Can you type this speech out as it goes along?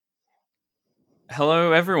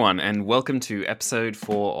Hello, everyone, and welcome to episode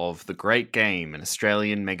 4 of The Great Game, an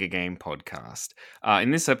Australian mega game podcast.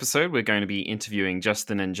 In this episode, we're going to be interviewing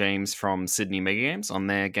Justin and James from Sydney Mega Games on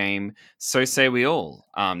their game So Say We All.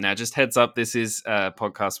 Now, just heads up, this is a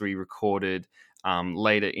podcast we recorded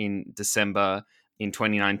later in December in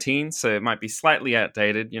 2019, so it might be slightly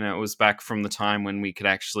outdated. It was back from the time when we could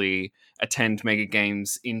actually attend mega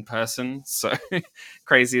games in person, so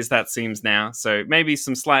crazy as that seems now. So maybe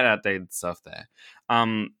some slight outdated stuff there.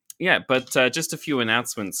 But just a few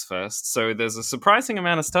announcements first. So there's a surprising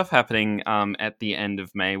amount of stuff happening at the end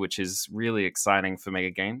of May, which is really exciting for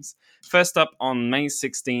Mega Games. First up, on May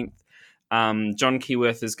 16th, John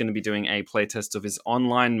Keyworth is going to be doing a playtest of his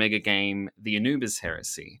online mega game, The Anubis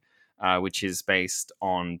Heresy, which is based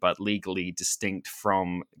on but legally distinct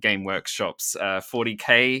from Game Workshop's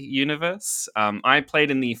 40K universe. I played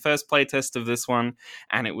in the first playtest of this one,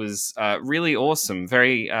 and it was really awesome.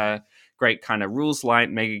 Very great kind of rules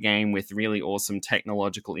light mega game with really awesome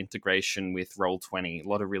technological integration with Roll20. A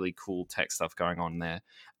lot of really cool tech stuff going on there.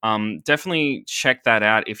 Definitely check that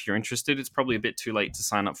out if you're interested. It's probably a bit too late to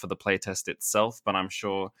sign up for the playtest itself, but I'm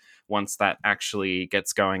sure once that actually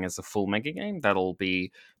gets going as a full mega game, that'll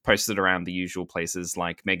be posted around the usual places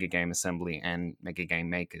like Mega Game Assembly and Mega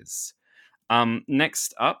Game Makers.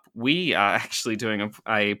 Next up, we are actually doing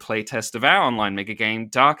a playtest of our online mega game,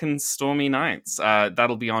 Dark and Stormy Nights.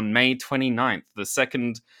 That'll be on May 29th, the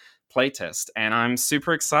second playtest, and I'm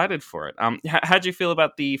super excited for it. How'd you feel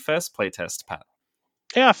about the first playtest, Pat?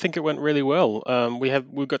 Yeah, I think it went really well.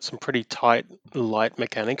 We've got some pretty tight, light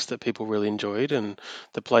mechanics that people really enjoyed, and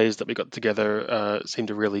the players that we got together seem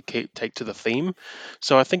to really take to the theme.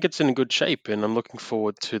 So I think it's in good shape, and I'm looking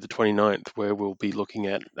forward to the 29th, where we'll be looking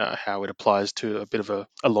at how it applies to a bit of a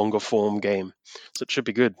longer form game. So it should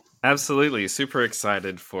be good. Absolutely, super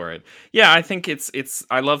excited for it. Yeah, I think it's.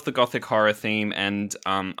 I love the gothic horror theme, and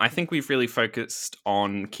I think we've really focused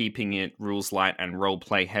on keeping it rules light and role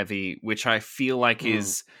play heavy, which I feel like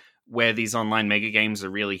is where these online mega games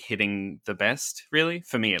are really hitting the best. Really,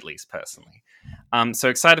 for me at least personally. So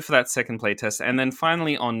excited for that second playtest, and then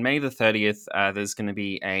finally on May the 30th, there's going to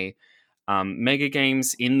be a Mega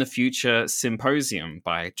Games in the Future Symposium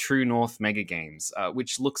by True North Mega Games,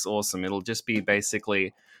 which looks awesome. It'll just be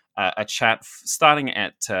basically a chat starting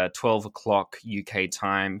at 12 o'clock UK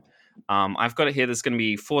time. I've got it here. There's going to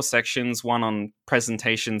be 4 sections, one on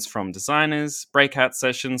presentations from designers, breakout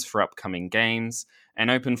sessions for upcoming games, an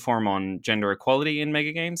open forum on gender equality in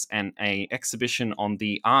mega games, and a exhibition on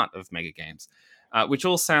the art of mega games. Which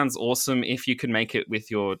all sounds awesome. If you can make it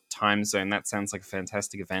with your time zone, that sounds like a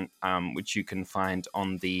fantastic event, which you can find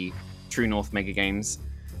on the True North Mega Games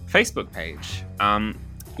Facebook page.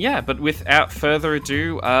 But without further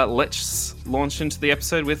ado, let's launch into the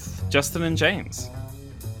episode with Justin and James.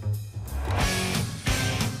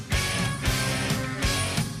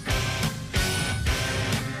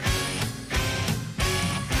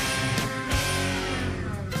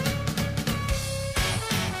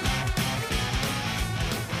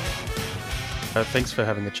 Thanks for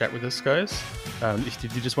having a chat with us, guys.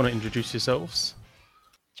 Did you just want to introduce yourselves?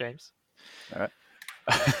 James. All right.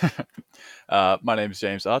 My name is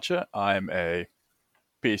James Archer. I'm a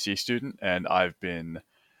PhD student, and I've been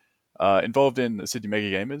involved in the Sydney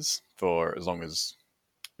Mega Gamers for as long as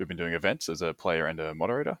we've been doing events as a player and a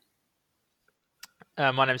moderator.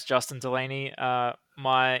 My name is Justin Delaney.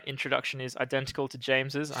 My introduction is identical to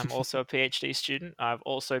James's. I'm also a PhD student. I've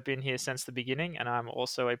also been here since the beginning, and I'm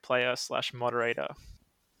also a player/moderator.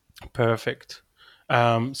 Perfect.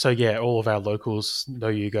 All of our locals know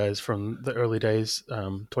you guys from the early days,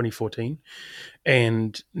 2014,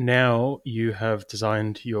 and now you have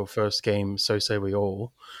designed your first game, So Say We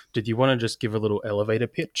All. Did you want to just give a little elevator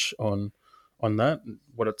pitch on that,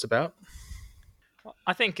 what it's about?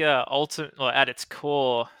 I think ultimately, at its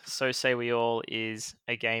core, So Say We All is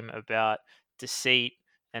a game about deceit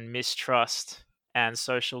and mistrust and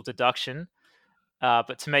social deduction,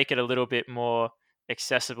 but to make it a little bit more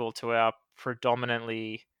accessible to our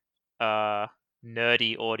predominantly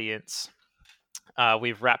nerdy audience,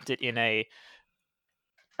 we've wrapped it in a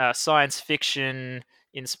science fiction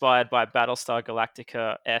inspired by Battlestar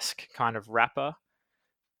Galactica-esque kind of wrapper.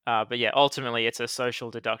 Ultimately, it's a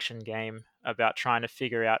social deduction game about trying to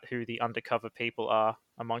figure out who the undercover people are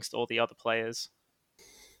amongst all the other players.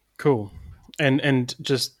 Cool. And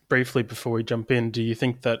just briefly before we jump in, do you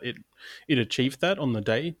think that it achieved that on the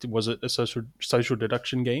day? Was it a social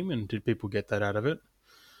deduction game, and did people get that out of it?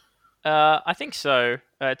 I think so.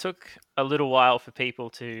 It took a little while for people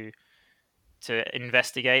to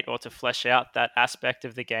investigate or to flesh out that aspect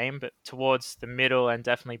of the game, but towards the middle and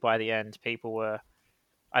definitely by the end, people were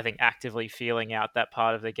I think, actively feeling out that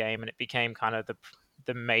part of the game, and it became kind of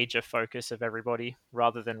the major focus of everybody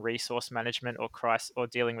rather than resource management or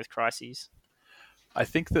dealing with crises. I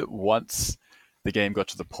think that once the game got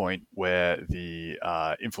to the point where the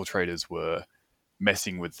infiltrators were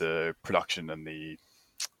messing with the production and the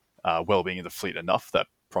well-being of the fleet enough, that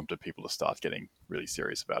prompted people to start getting really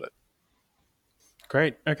serious about it.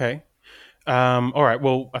 Great. Okay. All right.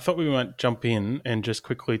 Well, I thought we might jump in and just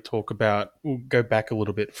quickly we'll go back a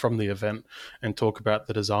little bit from the event and talk about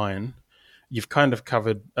the design. You've kind of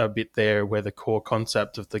covered a bit there where the core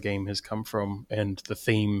concept of the game has come from, and the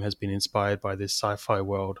theme has been inspired by this sci-fi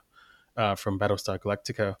world from Battlestar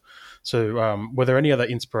Galactica. So, were there any other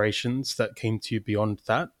inspirations that came to you beyond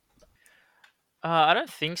that? I don't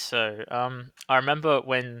think so. I remember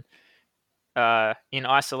when, in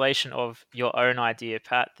isolation of your own idea,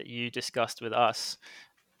 Pat, that you discussed with us,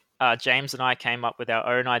 James and I came up with our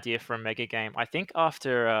own idea for a mega game. I think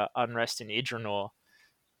after Unrest in Idranor,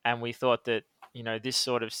 and we thought that this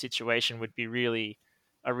sort of situation would be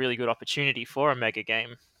a really good opportunity for a mega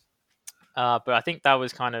game. But I think that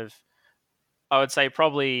was kind of, I would say,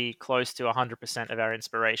 probably close to 100% of our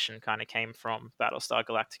inspiration kind of came from Battlestar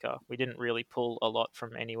Galactica. We didn't really pull a lot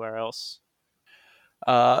from anywhere else.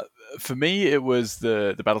 For me, it was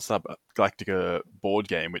the Battlestar Galactica board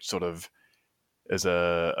game, which sort of is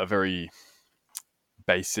a very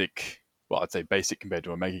basic, well, I'd say basic compared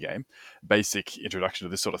to a mega game, basic introduction to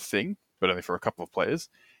this sort of thing, but only for a couple of players.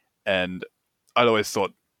 And I'd always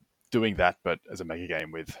thought doing that, but as a mega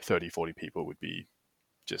game with 30, 40 people would be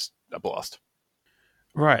just a blast.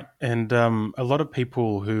 Right, and a lot of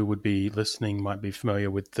people who would be listening might be familiar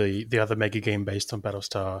with the other mega game based on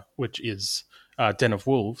Battlestar, which is Den of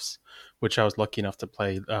Wolves, which I was lucky enough to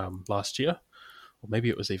play last year, or maybe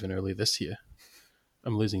it was even early this year.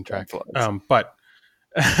 I'm losing track. But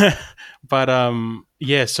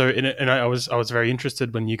yeah. So I was very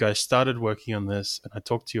interested when you guys started working on this, and I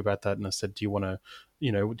talked to you about that, and I said, do you want to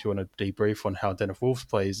debrief on how Den of Wolves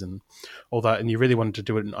plays and all that? And you really wanted to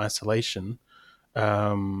do it in isolation.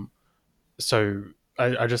 So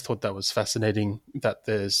I just thought that was fascinating that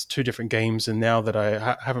there's two different games, and now that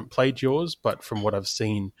I haven't played yours, but from what I've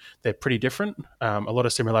seen, they're pretty different. A lot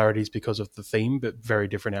of similarities because of the theme, but very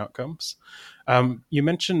different outcomes. You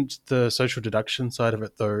mentioned the social deduction side of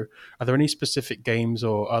it, though. Are there any specific games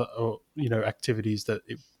or activities that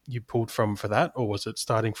you pulled from for that, or was it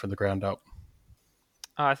starting from the ground up?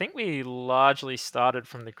 I think we largely started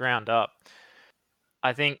from the ground up.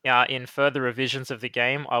 I think in further revisions of the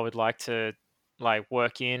game, I would like to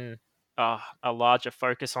work in a larger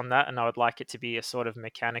focus on that, and I would like it to be a sort of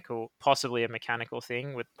possibly a mechanical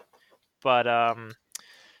thing. But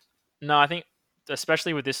no, I think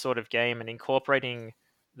especially with this sort of game and incorporating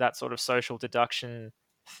that sort of social deduction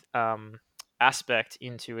aspect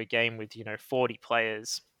into a game with 40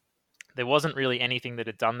 players, there wasn't really anything that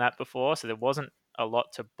had done that before, so there wasn't a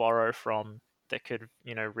lot to borrow from that could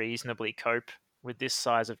reasonably cope with this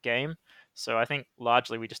size of game. So I think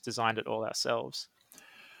largely we just designed it all ourselves.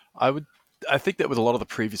 I think that with a lot of the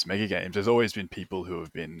previous mega games, there's always been people who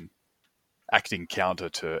have been acting counter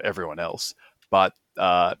to everyone else, but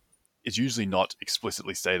it's usually not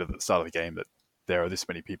explicitly stated at the start of the game that there are this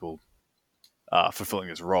many people fulfilling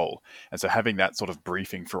this role. And so having that sort of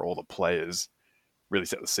briefing for all the players really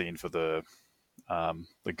set the scene for the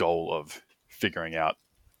goal of figuring out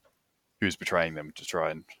who's betraying them to try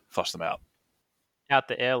and flush them out. Out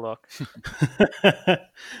the airlock. That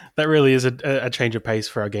really is a change of pace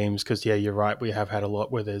for our games, because you're right, we have had a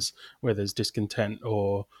lot where there's discontent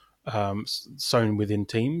or sown within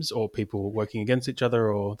teams or people working against each other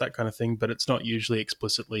or that kind of thing, but it's not usually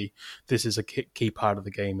explicitly this is a key part of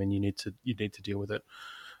the game and you need to deal with it.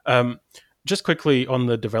 Just quickly on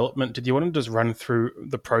the development, did you want to just run through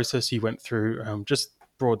the process you went through, just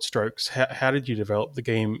broad strokes? How did you develop the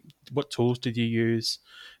game? What tools did you use?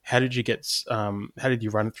 How did you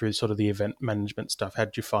run through sort of the event management stuff? How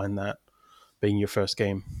did you find that being your first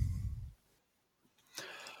game?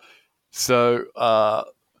 So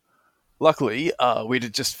luckily,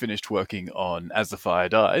 we'd just finished working on As the Fire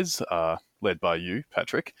Dies, led by you,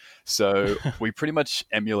 Patrick. So we pretty much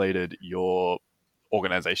emulated your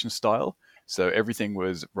organization style. So everything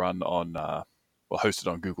was run on,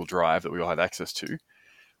 hosted on Google Drive that we all had access to.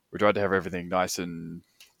 We tried to have everything nice and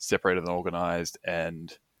separated and organized,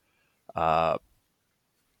 and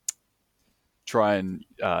try and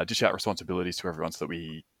dish out responsibilities to everyone so that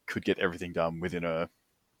we could get everything done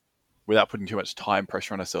without putting too much time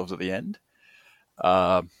pressure on ourselves at the end.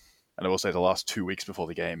 And I will say the last 2 weeks before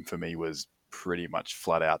the game for me was pretty much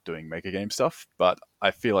flat out doing mega game stuff, but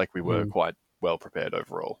I feel like we were quite well prepared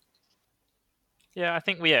overall. Yeah, I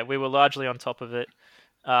think we were largely on top of it,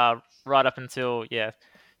 right up until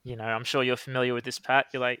I'm sure you're familiar with this, Pat.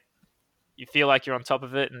 You feel like you're on top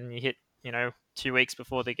of it, and you hit 2 weeks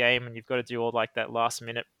before the game, and you've got to do all like that last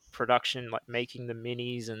minute production, like making the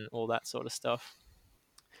minis and all that sort of stuff.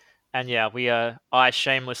 And yeah, I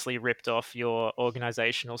shamelessly ripped off your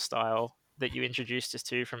organizational style that you introduced us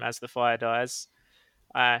to from As the Fire Dies.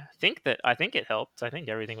 I think it helped. I think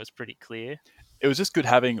everything was pretty clear. It was just good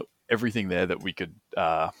having everything there that we could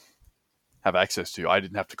have access to. I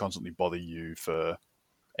didn't have to constantly bother you for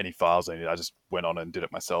any files I needed. I just went on and did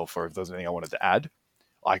it myself, or if there was anything I wanted to add,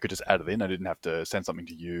 I could just add it in. I didn't have to send something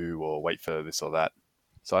to you or wait for this or that.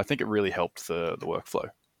 So I think it really helped the workflow.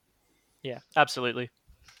 Yeah, absolutely.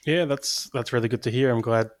 Yeah, that's really good to hear. I'm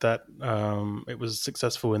glad that it was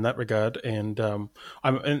successful in that regard, and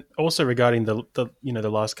and also regarding the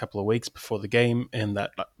last couple of weeks before the game and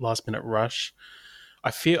that last minute rush. I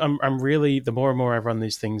feel I'm really, the more and more I run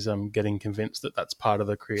these things, I'm getting convinced that that's part of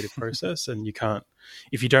the creative process, and you can't,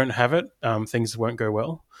 if you don't have it, things won't go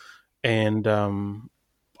well. And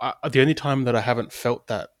the only time that I haven't felt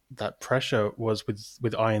that pressure was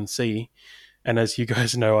with INC. And as you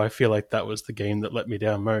guys know, I feel like that was the game that let me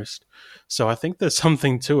down most. So I think there's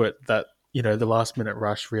something to it that, the last minute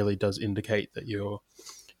rush really does indicate that you're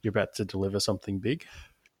about to deliver something big.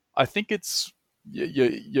 I think it's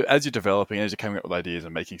you as you're developing, as you're coming up with ideas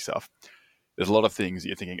and making stuff, there's a lot of things that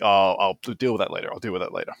you're thinking, oh, I'll deal with that later. I'll deal with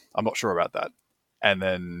that later. I'm not sure about that. And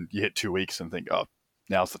then you hit 2 weeks and think, oh,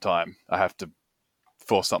 now's the time. I have to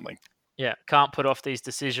force something. Yeah, can't put off these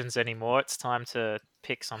decisions anymore. It's time to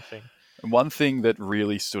pick something. And one thing that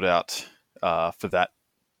really stood out for that,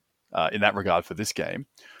 in that regard, for this game,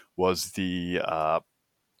 was the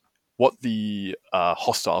what the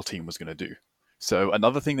hostile team was going to do. So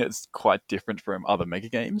another thing that's quite different from other mega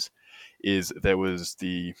games is there was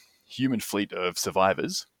the human fleet of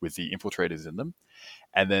survivors with the infiltrators in them,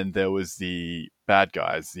 and then there was the bad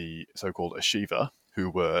guys, the so-called Ashiva,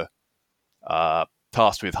 who were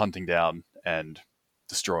tasked with hunting down and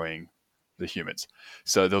destroying the humans.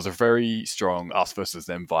 So there was a very strong us versus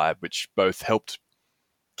them vibe, which both helped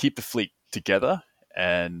keep the fleet together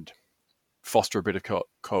and foster a bit of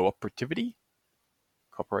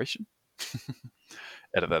cooperation.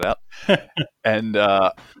 Edit that out. And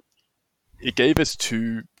it gave us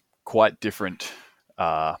two quite different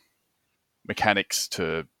mechanics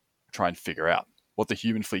to try and figure out. What the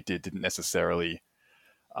human fleet didn't necessarily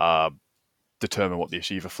determine what the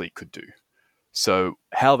Ashiva fleet could do. So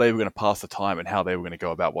how they were going to pass the time and how they were going to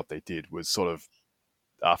go about what they did was sort of,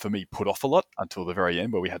 for me, put off a lot until the very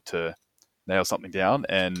end, where we had to nail something down.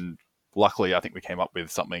 And luckily, I think we came up with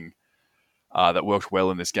something that worked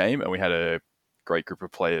well in this game, and we had a great group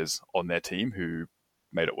of players on their team who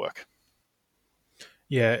made it work.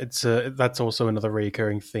 Yeah, that's also another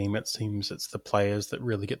recurring theme. It seems it's the players that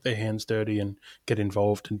really get their hands dirty and get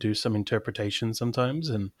involved and do some interpretation sometimes,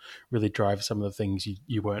 and really drive some of the things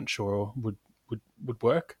you weren't sure would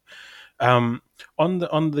work. On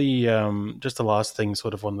the just the last thing,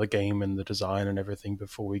 sort of on the game and the design and everything,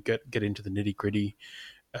 before we get into the nitty gritty.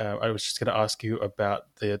 I was just going to ask you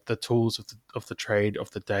about the tools of the trade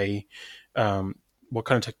of the day. What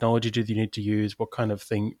kind of technology did you need to use? What kind of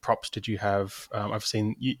props did you have? I've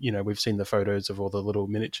seen, we've seen the photos of all the little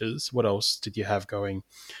miniatures. What else did you have going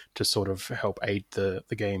to sort of help aid the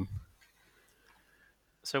game?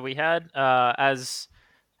 So we had, as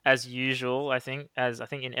usual, I think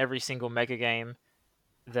in every single mega game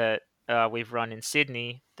that we've run in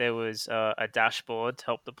Sydney, there was a dashboard to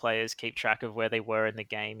help the players keep track of where they were in the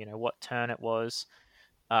game. What turn it was,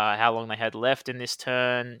 how long they had left in this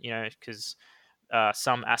turn. Because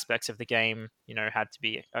some aspects of the game, had to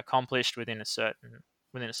be accomplished within a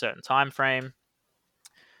certain time frame.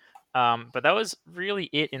 But that was really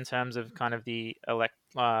it in terms of kind of the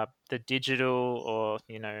digital or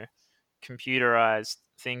computerized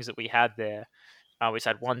things that we had there. We just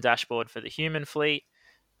had one dashboard for the human fleet,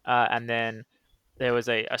 and then there was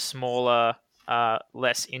a smaller,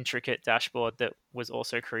 less intricate dashboard that was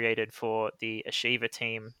also created for the Ashiva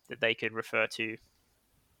team that they could refer to.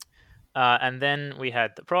 And then we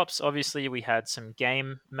had the props. Obviously, we had some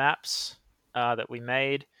game maps that we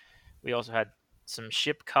made. We also had some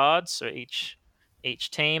ship cards. So each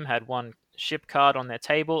team had one ship card on their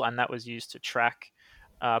table, and that was used to track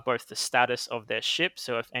both the status of their ship.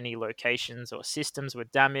 So if any locations or systems were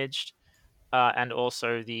damaged, and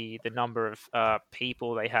also the number of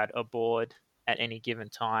people they had aboard at any given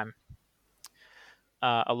time,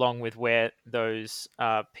 along with where those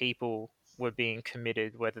people were being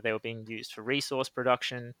committed, whether they were being used for resource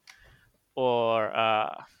production or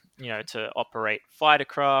to operate fighter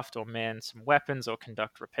craft or man some weapons or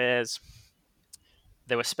conduct repairs.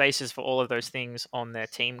 There were spaces for all of those things on their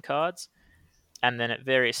team cards. And then at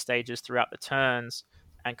various stages throughout the turns,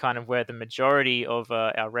 and kind of where the majority of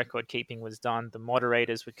our record keeping was done, the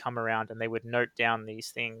moderators would come around and they would note down these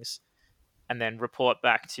things and then report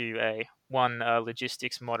back to one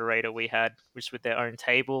logistics moderator we had, which with their own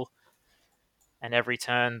table. And every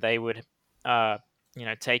turn they would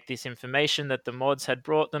take this information that the mods had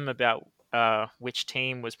brought them about which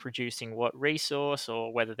team was producing what resource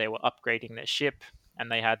or whether they were upgrading their ship,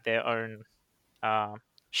 and they had their own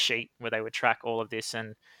sheet where they would track all of this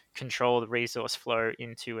and control the resource flow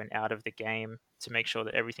into and out of the game to make sure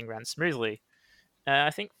that everything ran smoothly.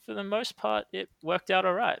 I think for the most part it worked out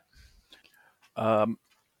all right.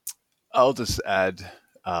 I'll just add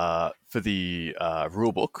for the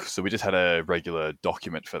rulebook. So we just had a regular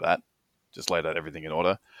document for that, just laid out everything in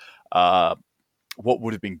order. What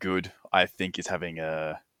would have been good, I think, is having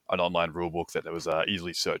an online rulebook that was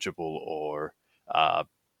easily searchable or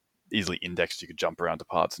easily indexed. You could jump around to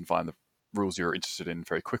parts and find the rules you're interested in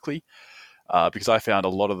very quickly. Because I found a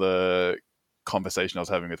lot of the conversation I was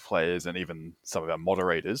having with players and even some of our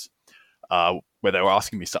moderators, where they were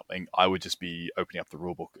asking me something, I would just be opening up the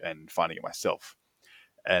rulebook and finding it myself.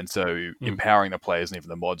 And so empowering the players and even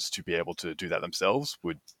the mods to be able to do that themselves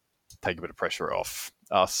would take a bit of pressure off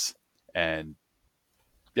us and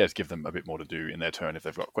just give them a bit more to do in their turn if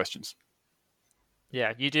they've got questions.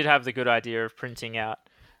 Yeah, you did have the good idea of printing out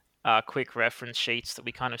quick reference sheets that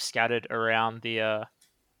we kind of scattered around the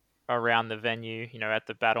venue. At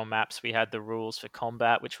the battle maps, we had the rules for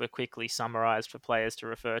combat, which were quickly summarized for players to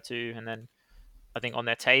refer to. And then I think on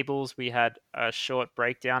their tables, we had a short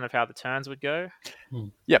breakdown of how the turns would go.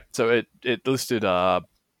 Yep. So it listed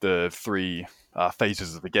the three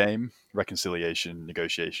phases of the game: reconciliation,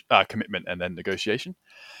 negotiation, commitment, and then negotiation.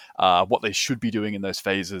 What they should be doing in those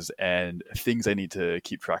phases and things they need to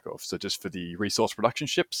keep track of. So just for the resource production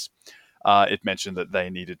ships, it mentioned that they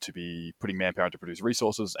needed to be putting manpower to produce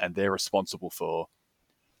resources, and they're responsible for,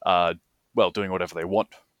 doing whatever they want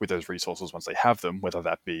with those resources once they have them, whether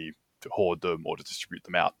that be to hoard them or to distribute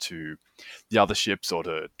them out to the other ships or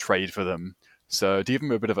to trade for them. So to give them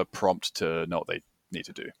a bit of a prompt to know what they need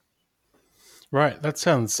to do. Right, that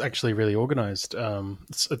sounds actually really organized.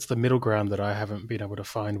 It's the middle ground that I haven't been able to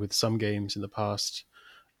find with some games in the past,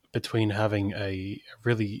 between having a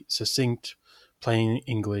really succinct, plain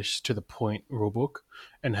English to the point rulebook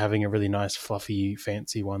and having a really nice, fluffy,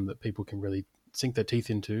 fancy one that people can really sink their teeth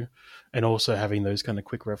into, and also having those kind of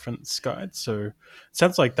quick reference guides. So it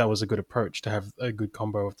sounds like that was a good approach to have a good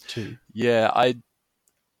combo of the two. Yeah,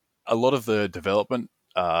 a lot of the development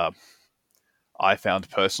I found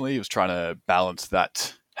personally was trying to balance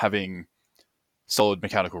that, having solid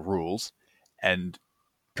mechanical rules and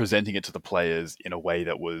presenting it to the players in a way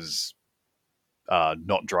that was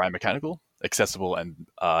not dry mechanical, accessible, and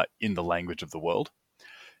in the language of the world.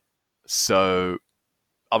 So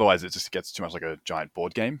otherwise it just gets too much like a giant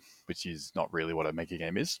board game, which is not really what a maker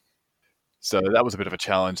game is. So that was a bit of a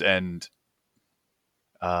challenge, and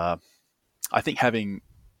I think having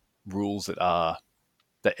rules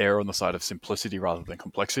that err on the side of simplicity rather than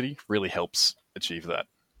complexity really helps achieve that.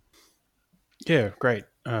 Yeah, great.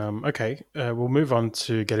 Okay, we'll move on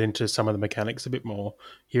to get into some of the mechanics a bit more,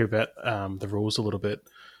 hear about the rules a little bit.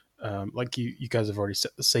 Like you guys have already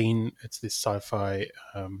set the scene. It's this sci-fi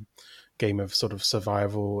game of sort of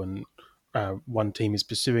survival, and one team is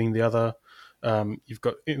pursuing the other. You've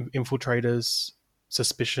got infiltrators,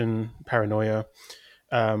 suspicion, paranoia.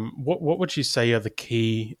 What would you say are the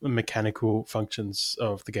key mechanical functions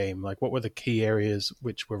of the game? Like, what were the key areas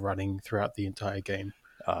which were running throughout the entire game?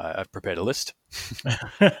 I've prepared a list.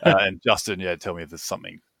 And Justin, tell me if there's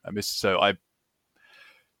something I missed. So I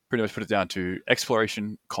pretty much put it down to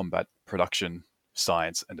exploration, combat, production,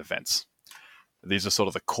 science, and defense. These are sort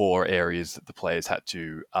of the core areas that the players had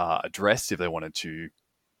to address if they wanted to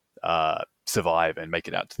survive and make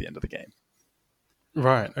it out to the end of the game.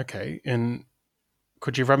 Right. Okay. And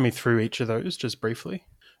could you run me through each of those just briefly?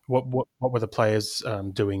 What were the players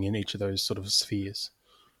doing in each of those sort of spheres?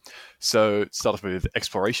 So start off with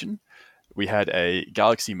exploration. We had a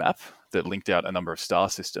galaxy map that linked out a number of star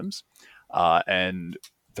systems, and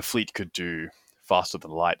the fleet could do faster than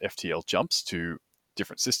light FTL jumps to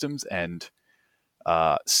different systems and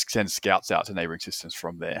send scouts out to neighboring systems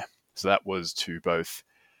from there. So that was to both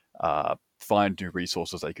find new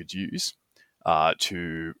resources they could use,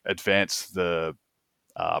 to advance the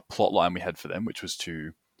plot line we had for them, which was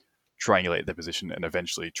to triangulate their position and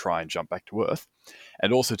eventually try and jump back to Earth,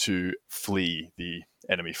 and also to flee the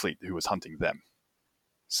enemy fleet who was hunting them.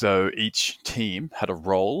 So each team had a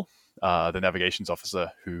role, the navigations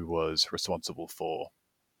officer who was responsible for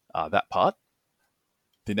that part.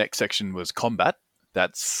 The next section was combat.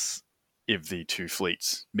 That's if the two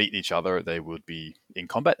fleets meet each other, they would be in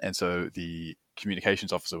combat. And so the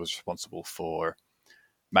communications officer was responsible for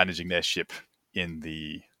managing their ship in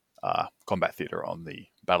the combat theater on the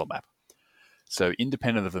battle map. So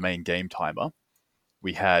independent of the main game timer,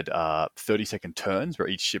 we had 30-second turns where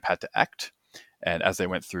each ship had to act. And as they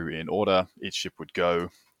went through in order, each ship would go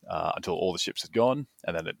until all the ships had gone,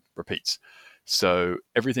 and then it repeats. So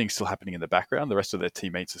everything's still happening in the background. The rest of their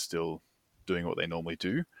teammates are still doing what they normally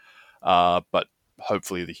do. But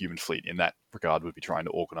hopefully the human fleet in that regard would be trying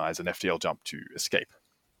to organize an FTL jump to escape.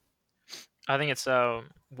 I think it's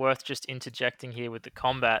worth just interjecting here with the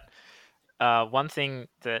combat. One thing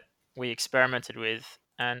that we experimented with,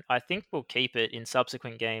 and I think we'll keep it in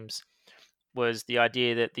subsequent games, was the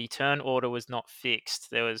idea that the turn order was not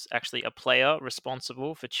fixed. There was actually a player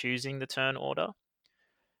responsible for choosing the turn order.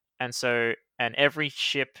 And every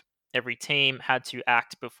ship, every team had to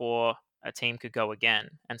act before a team could go again.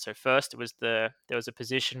 And so first there was a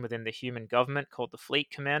position within the human government called the fleet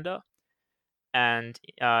commander. And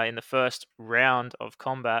in the first round of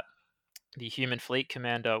combat, the human fleet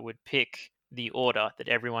commander would pick the order that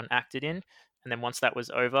everyone acted in. And then once that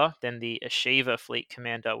was over, then the Ashiva fleet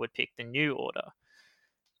commander would pick the new order.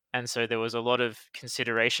 And so there was a lot of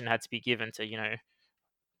consideration had to be given to,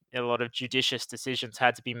 a lot of judicious decisions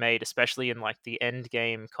had to be made, especially in like the end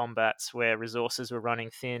game combats where resources were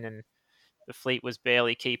running thin and the fleet was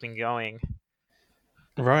barely keeping going.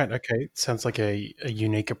 Right. Okay. Sounds like a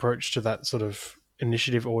unique approach to that sort of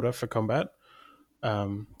initiative order for combat.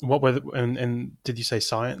 What were and did you say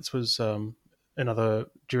science was another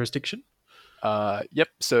jurisdiction? Yep.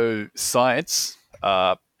 So science,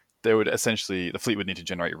 the fleet would need to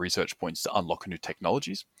generate research points to unlock new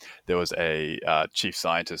technologies. There was a chief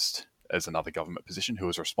scientist as another government position who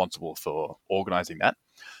was responsible for organizing that.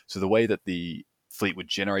 So the way that the fleet would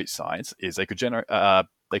generate science is they could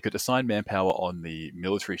assign manpower on the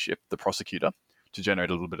military ship, the Prosecutor, to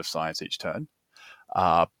generate a little bit of science each turn.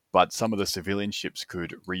 But some of the civilian ships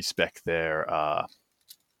could respec their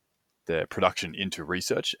production into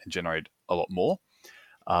research and generate a lot more.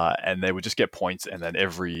 And they would just get points, and then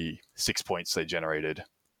every 6 points they generated,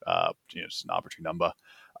 just an arbitrary number,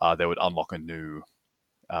 they would unlock a new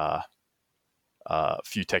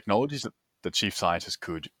few technologies that the chief scientist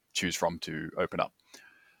could choose from to open up.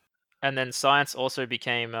 And then science also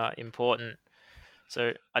became important.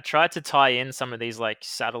 So I tried to tie in some of these like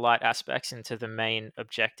satellite aspects into the main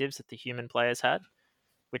objectives that the human players had,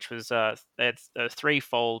 which was they had a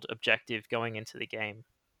threefold objective going into the game.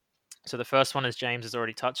 So the first one, as James has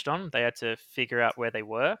already touched on, they had to figure out where they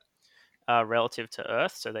were relative to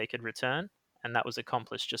Earth so they could return, and that was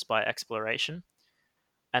accomplished just by exploration.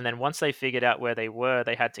 And then once they figured out where they were,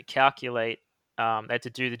 they had to calculate. They had to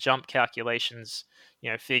do the jump calculations,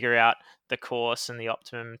 figure out the course and the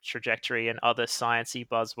optimum trajectory and other sciencey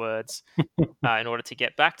buzzwords in order to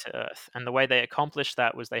get back to Earth. And the way they accomplished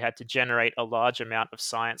that was they had to generate a large amount of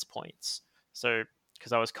science points. So,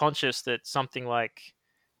 because I was conscious that something like,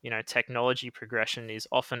 technology progression is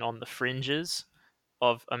often on the fringes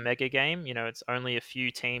of a mega game. It's only a few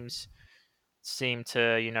teams seem to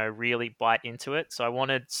really bite into it, so I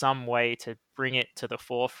wanted some way to bring it to the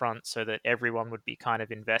forefront so that everyone would be kind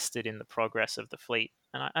of invested in the progress of the fleet.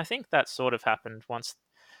 And I think that sort of happened once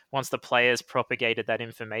the players propagated that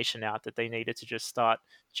information out that they needed to just start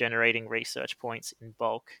generating research points in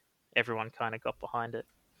bulk. Everyone kind of got behind it.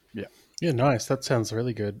 Yeah, nice. That sounds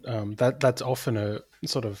really good. That's often a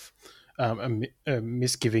sort of a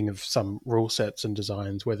misgiving of some rule sets and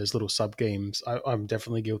designs where there's little sub games. I'm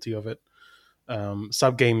definitely guilty of it.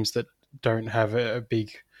 Sub games that don't have a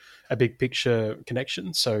big picture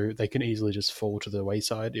connection, so they can easily just fall to the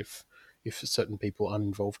wayside if certain people aren't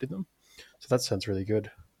involved in them. So that sounds really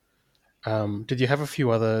good. Did you have a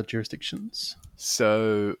few other jurisdictions?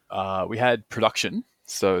 So we had production.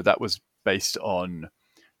 So that was based on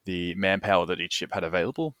the manpower that each ship had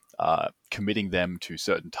available, committing them to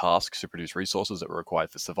certain tasks to produce resources that were required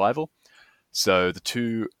for survival. So the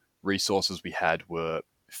two resources we had were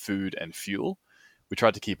food and fuel. We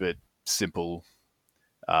tried to keep it simple.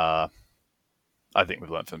 I think we've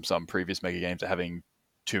learned from some previous mega games that having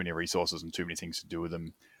too many resources and too many things to do with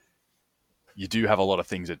them, you do have a lot of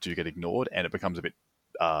things that do get ignored, and it becomes a bit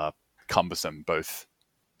cumbersome, both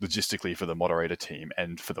logistically for the moderator team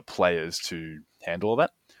and for the players to handle all that.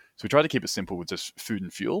 So we tried to keep it simple with just food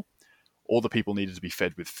and fuel. All the people needed to be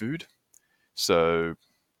fed with food. So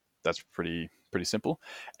that's pretty simple.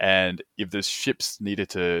 And if the ships needed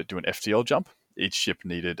to do an FTL jump, each ship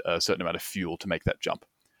needed a certain amount of fuel to make that jump.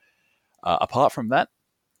 Apart from that,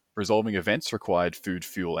 resolving events required food,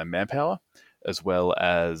 fuel, and manpower, as well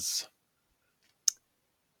as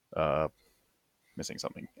missing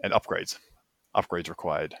something, and upgrades. Upgrades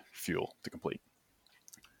required fuel to complete.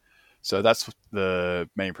 So that's the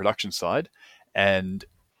main production side. And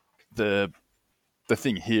the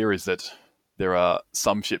thing here is that there are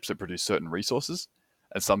some ships that produce certain resources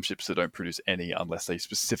and some ships that don't produce any unless they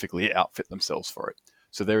specifically outfit themselves for it.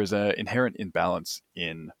 So there is an inherent imbalance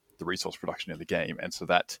in the resource production in the game. And so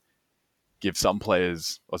that gives some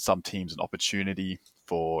players or some teams an opportunity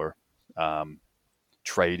for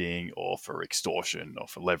trading or for extortion or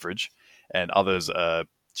for leverage, and others are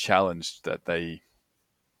challenged that they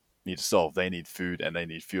need to solve. They need food and they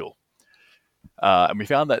need fuel. And we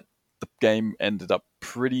found that the game ended up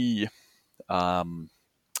pretty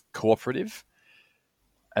cooperative,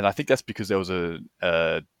 and I think that's because there was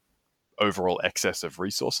a overall excess of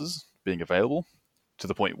resources being available, to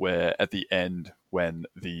the point where at the end, when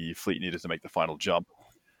the fleet needed to make the final jump,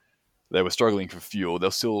 they were struggling for fuel. There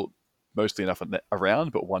was still mostly enough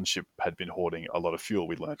around, but one ship had been hoarding a lot of fuel,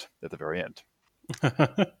 we learnt at the very end.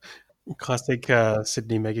 Classic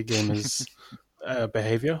Sydney Mega Gamers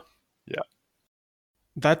behavior. Yeah.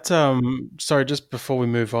 That sorry, just before we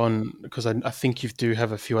move on, because I think you do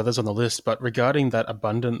have a few others on the list, but regarding that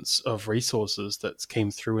abundance of resources that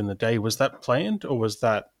came through in the day, was that planned or was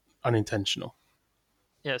that unintentional?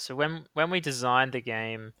 Yeah, so when we designed the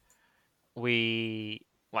game, we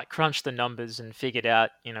crunched the numbers and figured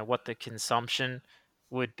out, what the consumption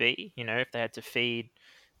would be. If they had to feed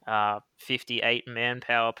 58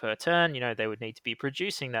 manpower per turn, they would need to be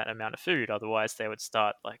producing that amount of food. Otherwise, they would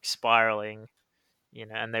start spiraling,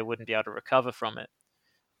 and they wouldn't be able to recover from it.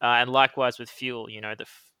 And likewise with fuel,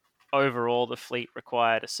 overall the fleet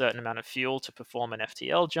required a certain amount of fuel to perform an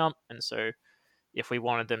FTL jump, and so if we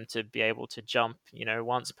wanted them to be able to jump,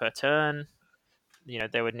 once per turn,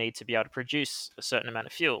 they would need to be able to produce a certain amount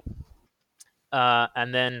of fuel.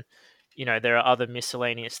 And then, there are other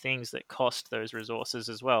miscellaneous things that cost those resources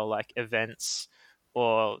as well, like events,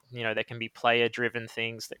 or, there can be player-driven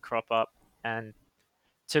things that crop up. And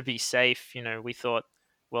to be safe, we thought,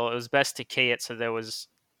 well, it was best to key it so there was,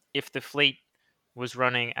 if the fleet was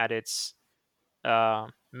running at its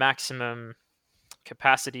maximum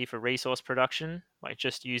capacity for resource production, like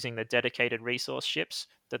just using the dedicated resource ships,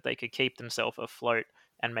 that they could keep themselves afloat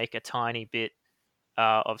and make a tiny bit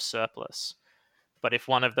of surplus. But if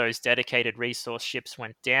one of those dedicated resource ships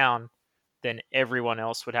went down, then everyone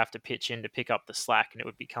else would have to pitch in to pick up the slack, and it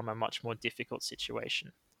would become a much more difficult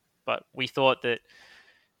situation. But we thought that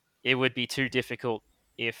it would be too difficult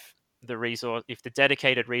if the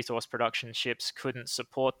dedicated resource production ships couldn't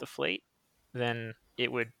support the fleet, then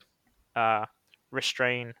it would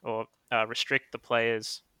restrain or restrict the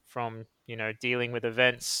players from dealing with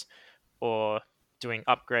events or doing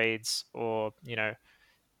upgrades, or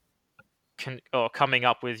or coming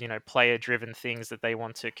up with player driven things that they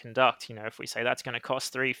want to conduct. If we say that's going to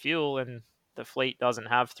cost 3 fuel and the fleet doesn't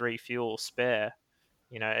have 3 fuel spare,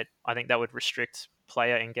 I think that would restrict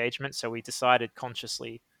player engagement. So we decided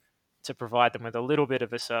consciously to provide them with a little bit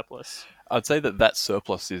of a surplus. I'd say that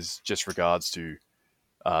surplus is just regards to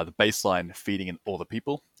the baseline feeding in all the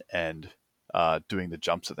people and doing the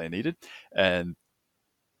jumps that they needed. And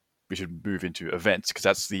we should move into events, because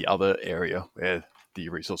that's the other area where the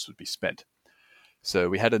resource would be spent. So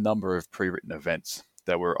we had a number of pre-written events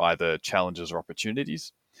that were either challenges or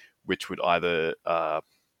opportunities, which would either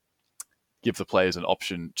give the players an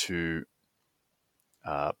option to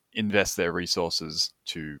invest their resources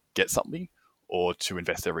to get something, or to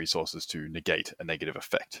invest their resources to negate a negative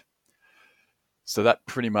effect. So that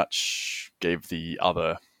pretty much gave the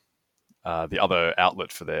other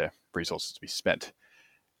outlet for their resources to be spent.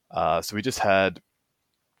 So we just had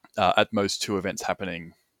at most 2 events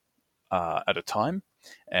happening at a time,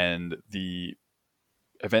 and the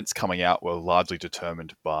events coming out were largely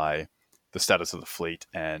determined by the status of the fleet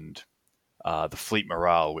and the fleet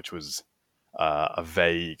morale, which was a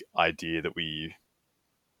vague idea that we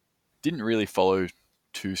didn't really follow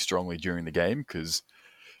too strongly during the game, because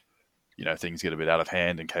things get a bit out of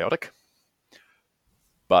hand and chaotic.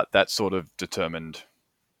 But that sort of determined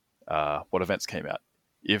what events came out.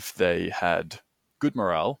 If they had good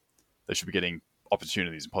morale, they should be getting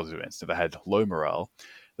opportunities and positive events. If they had low morale,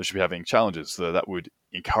 they should be having challenges. So that would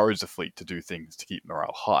encourage the fleet to do things to keep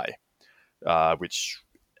morale high, which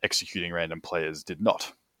executing random players did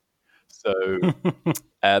not. So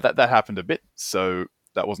that happened a bit. So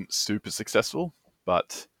that wasn't super successful,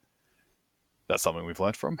 but that's something we've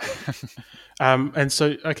learned from. And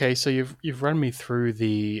so, okay, so you've run me through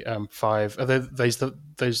the five. Are those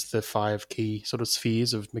the five key sort of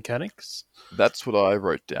spheres of mechanics? That's what I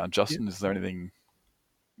wrote down. Justin, is there anything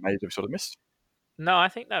major we sort of missed? No, I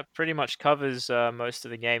think that pretty much covers most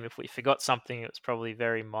of the game. If we forgot something, it was probably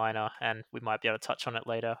very minor, and we might be able to touch on it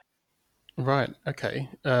later. Right. Okay.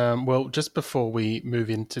 Well, just before we move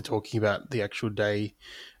into talking about the actual day,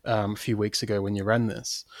 a few weeks ago when you ran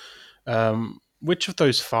this, which of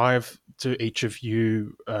those five do each of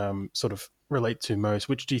you sort of relate to most?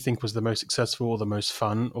 Which do you think was the most successful, or the most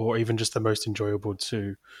fun, or even just the most enjoyable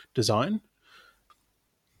to design?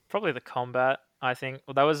 Probably the combat, I think.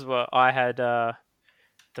 Well, that was what I had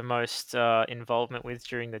the most involvement with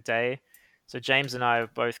during the day. So James and I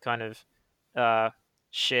have both kind of uh,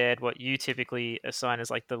 shared what you typically assign as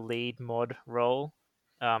like the lead mod role.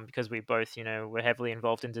 Because we both, were heavily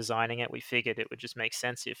involved in designing it, we figured it would just make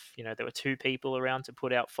sense if, there were two people around to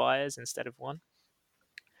put out fires instead of one.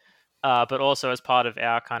 But also as part of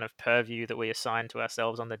our kind of purview that we assigned to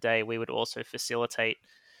ourselves on the day, we would also facilitate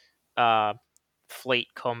uh, fleet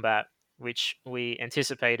combat, which we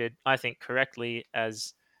anticipated, I think, correctly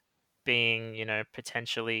as being,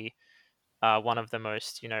 potentially one of the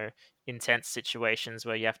most, intense situations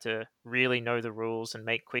where you have to really know the rules and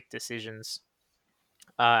make quick decisions.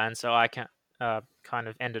 And so I kind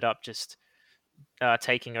of ended up just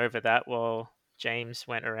taking over that while James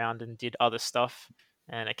went around and did other stuff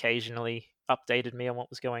and occasionally updated me on what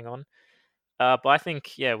was going on. But I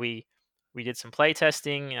think, yeah, we did some play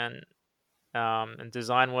testing and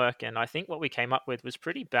design work, and I think what we came up with was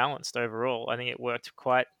pretty balanced overall. I think it worked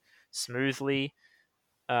quite smoothly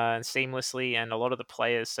and seamlessly, and a lot of the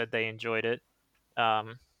players said they enjoyed it.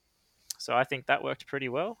 Um, so I think that worked pretty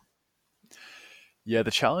well. Yeah,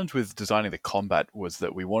 the challenge with designing the combat was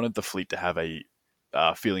that we wanted the fleet to have a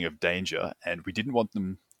feeling of danger, and we didn't want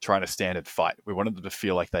them trying to stand and fight. We wanted them to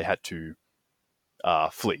feel like they had to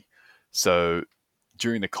flee. So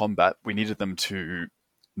during the combat, we needed them to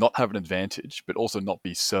not have an advantage, but also not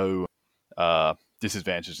be so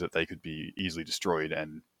disadvantaged that they could be easily destroyed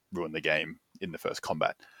and ruin the game in the first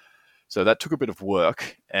combat. So that took a bit of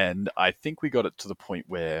work, and I think we got it to the point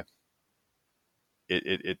where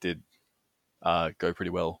it did go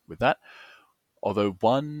pretty well with that. Although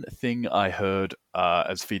one thing I heard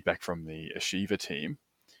as feedback from the Ashiva team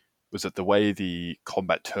was that the way the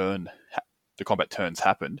combat turns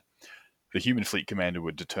happened, the human fleet commander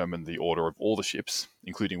would determine the order of all the ships,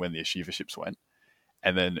 including when the Ashiva ships went,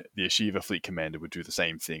 and then the Ashiva fleet commander would do the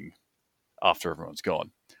same thing after everyone's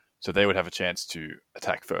gone. So they would have a chance to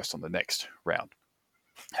attack first on the next round.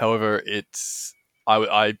 However,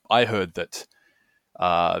 I heard that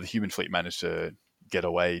the human fleet managed to get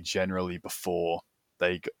away generally before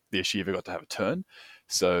the Ashiva got to have a turn,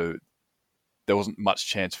 so there wasn't much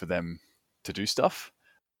chance for them to do stuff.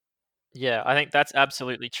 Yeah, I think that's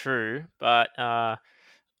absolutely true, but I'm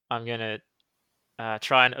going to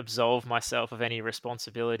try and absolve myself of any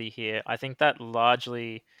responsibility here. I think that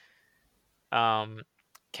largely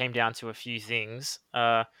came down to a few things.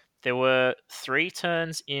 There were 3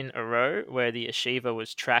 turns in a row where the Ashiva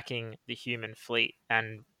was tracking the human fleet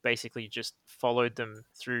and basically just followed them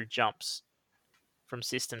through jumps from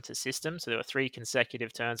system to system. So there were 3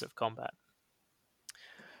 consecutive turns of combat.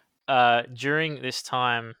 During this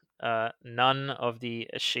time, none of the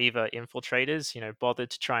Ashiva infiltrators,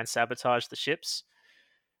 bothered to try and sabotage the ships.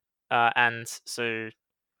 And so,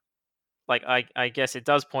 like, I guess it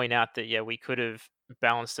does point out that, yeah, we could have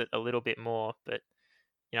balanced it a little bit more, but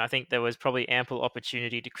I think there was probably ample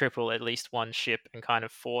opportunity to cripple at least one ship and kind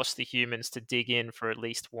of force the humans to dig in for at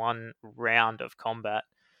least one round of combat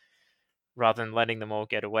rather than letting them all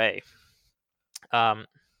get away.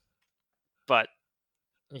 But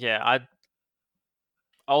yeah,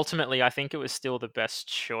 ultimately I think it was still the best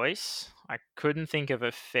choice. I couldn't think of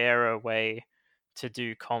a fairer way to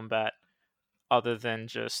do combat other than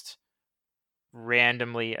just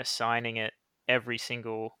randomly assigning it every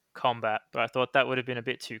single combat, but I thought that would have been a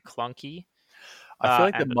bit too clunky. I feel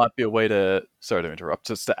like there And might be a way to, sorry to interrupt,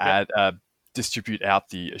 just to Yep. add, distribute out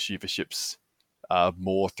the Ashiva ships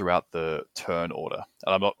more throughout the turn order.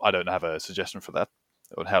 And I don't have a suggestion for that,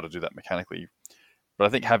 or how to do that mechanically. But I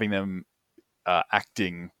think having them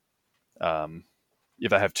acting, if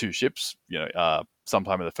they have 2 ships,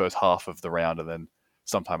 sometime in the first half of the round and then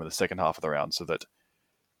sometime in the second half of the round, so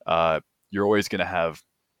that you're always going to have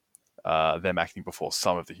them acting before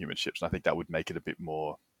some of the human ships. And I think that would make it a bit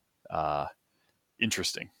more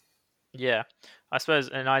interesting. Yeah, I suppose,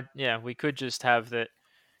 and we could just have that,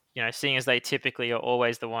 seeing as they typically are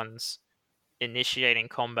always the ones initiating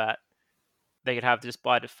combat, they could have just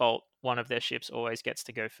by default one of their ships always gets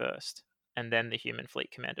to go first, and then the human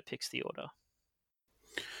fleet commander picks the order.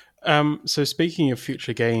 So speaking of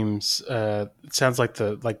future games, it sounds like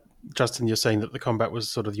Justin, you're saying that the combat was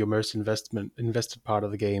sort of your most invested part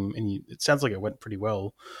of the game, and it sounds like it went pretty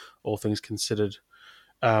well, all things considered.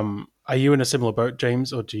 Are you in a similar boat,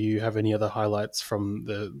 James, or do you have any other highlights from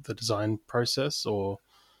the design process? Or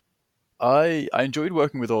I enjoyed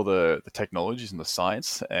working with all the technologies and the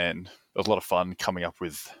science, and it was a lot of fun coming up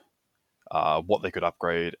with what they could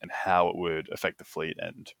upgrade and how it would affect the fleet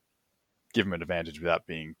and give them an advantage without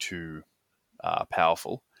being too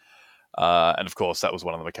powerful. And of course, that was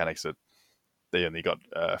one of the mechanics that they only got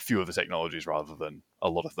a few of the technologies rather than a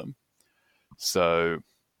lot of them. So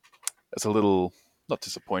it's a little not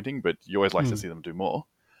disappointing, but you always like to see them do more.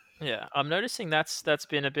 Yeah, I'm noticing that's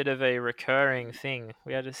been a bit of a recurring thing.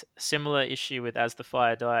 We had a similar issue with As the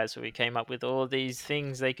Fire Dies, where we came up with all these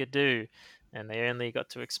things they could do, and they only got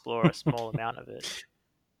to explore a small amount of it.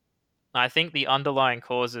 I think the underlying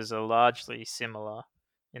causes are largely similar,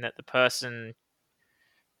 in that the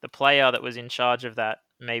player that was in charge of that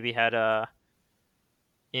maybe had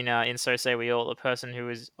in So Say We All, a person who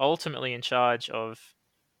was ultimately in charge of,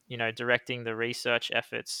 directing the research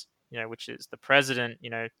efforts, which is the president,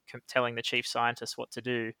 telling the chief scientist what to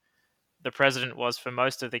do. The president was, for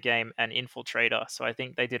most of the game, an infiltrator. So I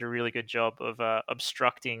think they did a really good job of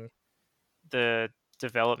obstructing the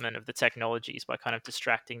development of the technologies by kind of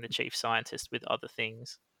distracting the chief scientist with other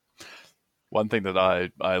things. One thing that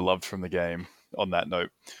I loved from the game on that note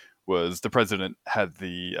was the president had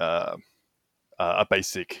a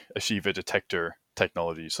basic Ashiva detector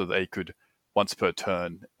technology, so they could, once per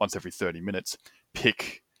turn, once every 30 minutes,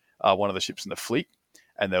 pick one of the ships in the fleet,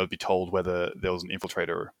 and they would be told whether there was an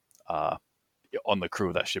infiltrator on the crew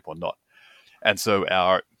of that ship or not. And so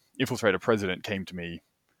our infiltrator president came to me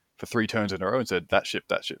for 3 turns in a row and said, that ship,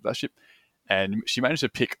 that ship, that ship. And she managed to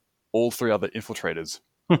pick all 3 other infiltrators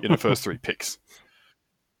in the first 3 picks.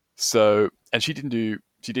 So, and she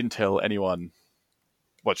didn't tell anyone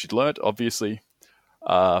what she'd learned, obviously.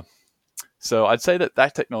 So I'd say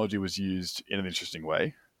that technology was used in an interesting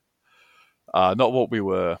way. Not what we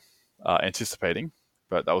were anticipating,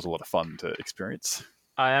 but that was a lot of fun to experience.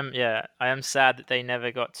 I am sad that they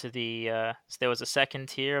never got to the. There was a second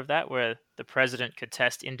tier of that where the president could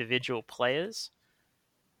test individual players,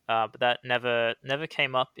 but that never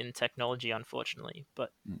came up in technology, unfortunately.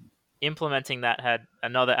 But implementing that had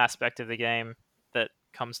another aspect of the game that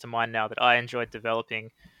comes to mind now that I enjoyed developing,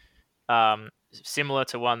 similar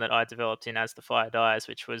to one that I developed in As the Fire Dies,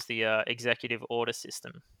 which was the executive order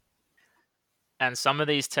system. And some of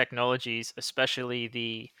these technologies, especially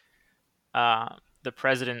the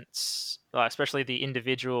president's, especially the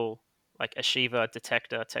individual like Ashiva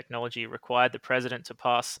detector technology, required the president to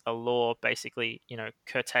pass a law, basically,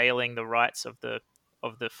 curtailing the rights of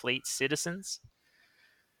the fleet's citizens.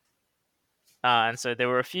 And so there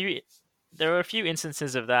were a few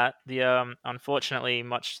instances of that. The unfortunately,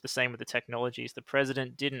 much the same with the technologies, the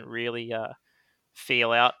president didn't really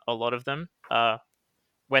feel out a lot of them.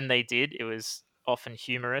 When they did, it was often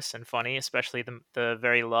humorous and funny, especially the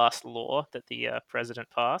very last law that the president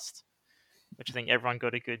passed, which I think everyone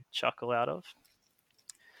got a good chuckle out of.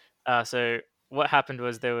 So what happened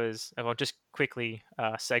was I'll just quickly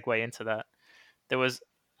segue into that. There was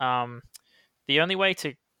the only way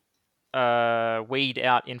to weed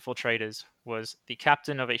out infiltrators was the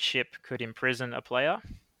captain of a ship could imprison a player,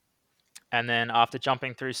 and then after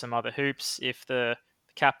jumping through some other hoops, if the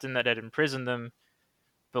captain that had imprisoned them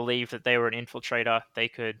believed that they were an infiltrator, they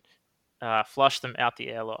could flush them out the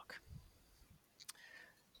airlock.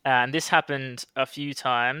 And this happened a few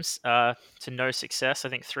times to no success. I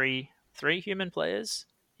think three human players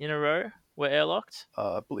in a row were airlocked.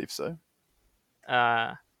 I believe so.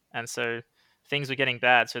 And so things were getting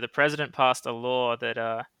bad. So the president passed a law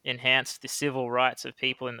that enhanced the civil rights of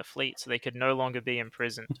people in the fleet, so they could no longer be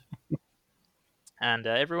imprisoned. And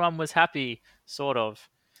everyone was happy, sort of.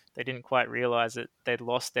 They didn't quite realize that they'd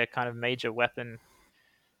lost their kind of major weapon.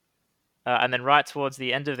 And then right towards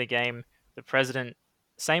the end of the game, the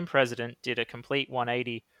same president did a complete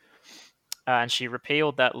 180, and she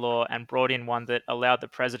repealed that law and brought in one that allowed the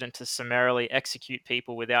president to summarily execute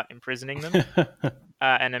people without imprisoning them,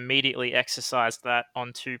 and immediately exercised that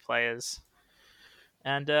on 2 players.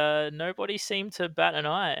 And nobody seemed to bat an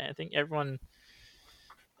eye. I think everyone,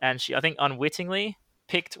 and she, I think unwittingly,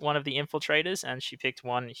 picked one of the infiltrators, and she picked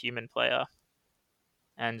one human player,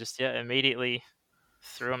 and just immediately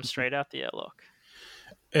threw him straight out the airlock.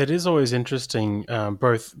 It is always interesting,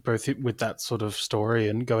 both with that sort of story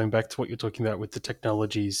and going back to what you're talking about with the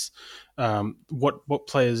technologies, what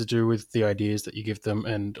players do with the ideas that you give them,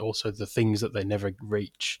 and also the things that they never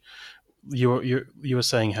reach. You were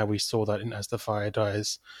saying how we saw that in As the Fire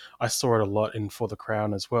Dies. I saw it a lot in For the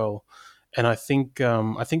Crown as well, and I think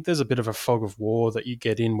there's a bit of a fog of war that you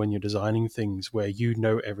get in when you're designing things where you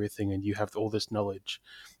know everything and you have all this knowledge,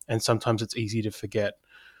 and sometimes it's easy to forget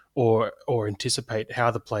or anticipate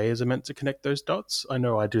how the players are meant to connect those dots. I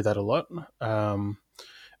know I do that a lot.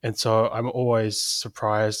 And so I'm always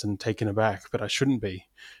surprised and taken aback, but I shouldn't be,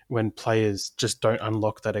 when players just don't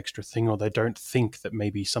unlock that extra thing or they don't think that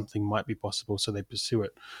maybe something might be possible, so they pursue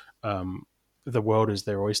it. The world is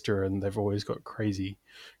their oyster, and they've always got crazy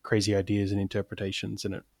ideas and interpretations,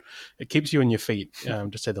 and it keeps you on your feet,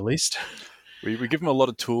 to say the least. We give them a lot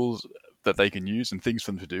of tools that they can use and things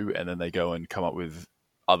for them to do, and then they go and come up with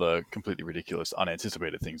other completely ridiculous,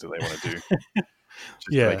 unanticipated things that they want to do.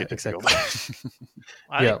 Just to Yeah, make it difficult.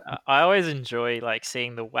 exactly. I always enjoy like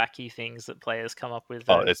seeing the wacky things that players come up with.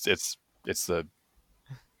 Oh, Though. it's the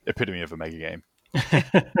epitome of a mega game.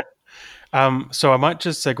 So I might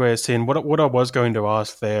just segue us in. What I was going to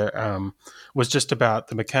ask there was just about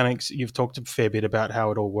the mechanics. You've talked a fair bit about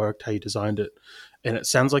how it all worked, how you designed it, and it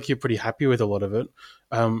sounds like you're pretty happy with a lot of it.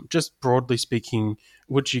 Just broadly speaking,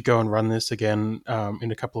 would you go and run this again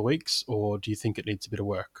in a couple of weeks, or do you think it needs a bit of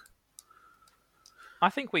work? I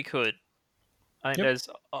think we could. I think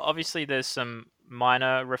Yep. there's some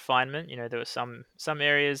minor refinement. There were some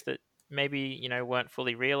areas that maybe weren't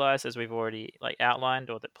fully realized, as we've already like outlined,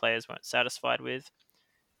 or that players weren't satisfied with.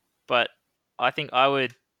 But I think I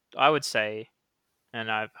would say,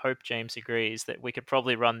 and I hope James agrees, that we could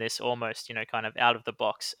probably run this almost kind of out of the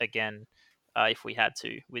box again, if we had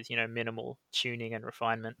to, with minimal tuning and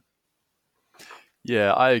refinement.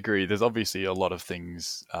 Yeah, I agree. There's obviously a lot of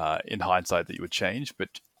things in hindsight that you would change, but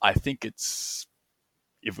I think it's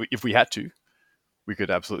if we had to, we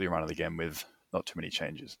could absolutely run it again with not too many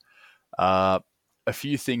changes. A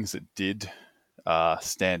few things that did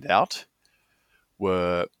stand out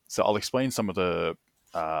were, so I'll explain some of the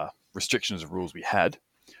restrictions and rules we had.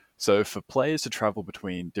 So for players to travel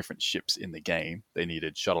between different ships in the game, they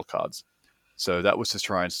needed shuttle cards. So that was to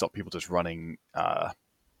try and stop people just running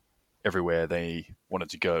everywhere they wanted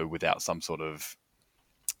to go without some sort of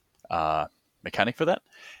mechanic for that.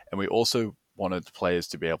 And we also wanted players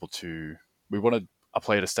to be able to, we wanted a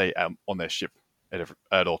player to stay on their ship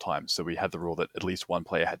at all times. So we had the rule that at least one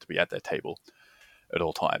player had to be at their table at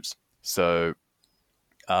all times. So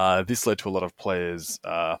this led to a lot of players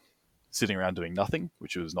sitting around doing nothing,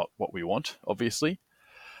 which was not what we want, obviously.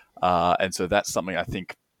 And so that's something I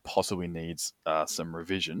think possibly needs some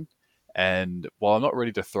revision. And while I'm not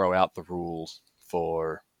ready to throw out the rules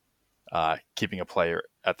for keeping a player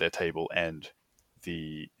at their table and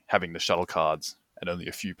having the shuttle cards and only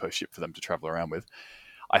a few per ship for them to travel around with,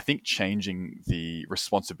 I think changing the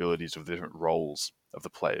responsibilities of the different roles of the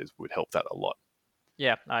players would help that a lot.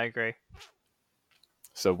 Yeah, I agree.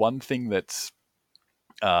 So one thing that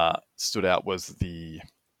stood out was the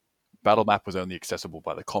battle map was only accessible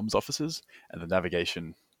by the comms officers, and the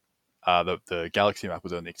navigation, the galaxy map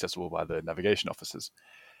was only accessible by the navigation officers.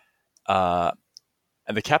 And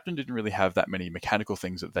the captain didn't really have that many mechanical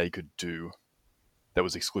things that they could do that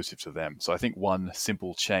was exclusive to them. So I think one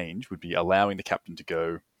simple change would be allowing the captain to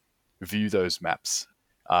go view those maps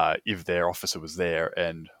if their officer was there,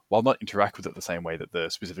 and while not interact with it the same way that the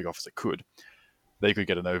specific officer could, they could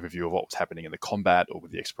get an overview of what was happening in the combat or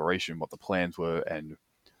with the exploration, what the plans were, and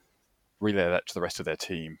relay that to the rest of their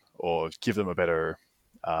team, or give them a better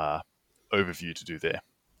overview to do their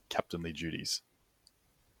captainly duties.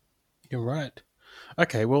 You're right.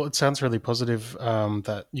 Okay, well, it sounds really positive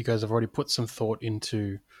that you guys have already put some thought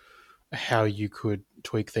into how you could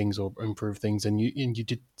tweak things or improve things, and you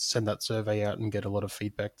did send that survey out and get a lot of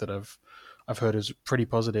feedback that I've heard is pretty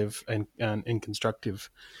positive and constructive.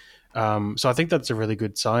 So I think that's a really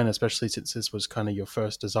good sign, especially since this was kind of your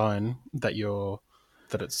first design that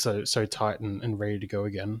it's so tight and ready to go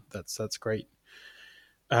again. That's great.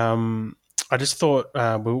 I just thought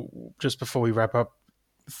just before we wrap up,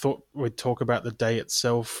 thought we'd talk about the day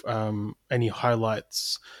itself. Any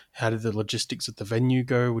highlights? How did the logistics at the venue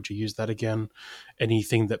go? Would you use that again?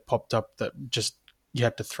 Anything that popped up that just you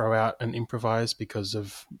had to throw out and improvise because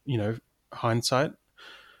of hindsight?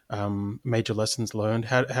 Major lessons learned.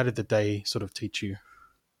 How did the day sort of teach you?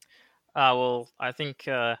 Well, I think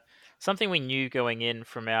something we knew going in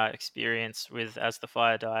from our experience with As the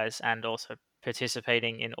Fire Dies, and also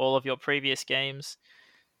participating in all of your previous games,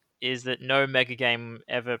 is that no mega game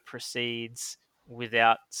ever proceeds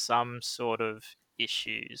without some sort of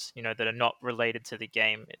issues, that are not related to the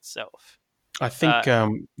game itself. I think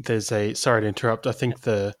there's a, sorry to interrupt, I think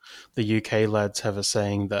the UK lads have a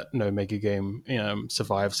saying that no mega game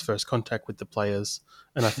survives first contact with the players,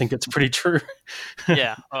 and I think it's pretty true.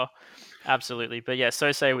 Yeah, absolutely. But yeah,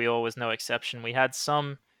 So Say We All was no exception. We had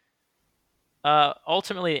some,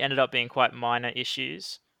 ultimately it ended up being quite minor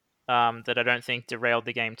issues that I don't think derailed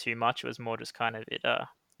the game too much. It was more just kind of,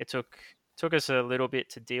 it took us a little bit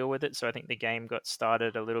to deal with it, so I think the game got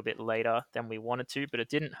started a little bit later than we wanted to, but it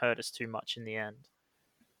didn't hurt us too much in the end.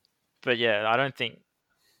 But yeah, I don't think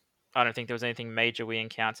there was anything major we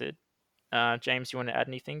encountered. James, you want to add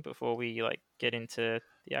anything before we get into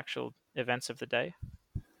the actual events of the day?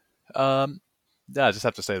 Yeah, I just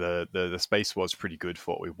have to say the space was pretty good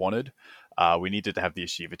for what we wanted. We needed to have the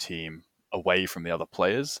Yeshiva team away from the other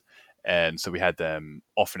players, and so we had them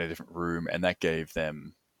off in a different room, and that gave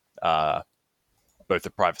them both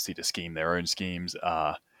the privacy to scheme their own schemes.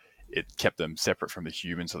 It kept them separate from the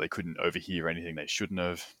humans so they couldn't overhear anything they shouldn't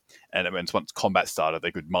have. And once combat started,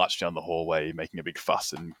 they could march down the hallway making a big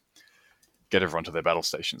fuss and get everyone to their battle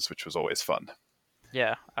stations, which was always fun.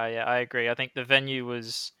 Yeah, I agree. I think the venue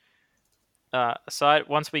was, aside,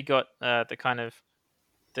 once we got that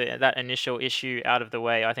initial issue out of the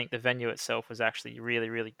way, I think the venue itself was actually really,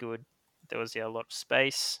 really good. There was a lot of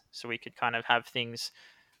space, so we could kind of have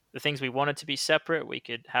the things we wanted to be separate, we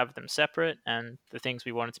could have them separate, and the things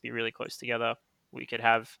we wanted to be really close together, we could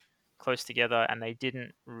have close together, and they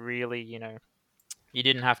didn't really, you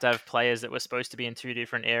didn't have to have players that were supposed to be in two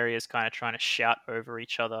different areas kind of trying to shout over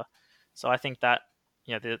each other. So I think that,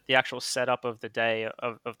 the actual setup of the day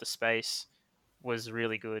of the space was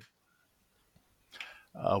really good.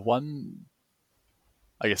 One,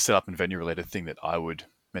 I guess, setup and venue related thing that I would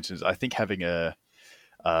mention is I think having a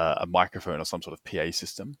microphone or some sort of PA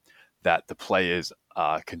system that the players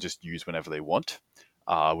can just use whenever they want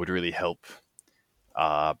would really help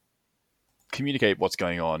communicate what's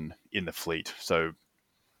going on in the fleet. So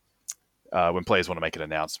when players want to make an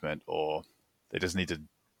announcement or they just need to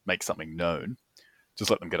make something known, just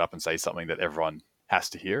let them get up and say something that everyone has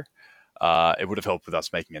to hear. It would have helped with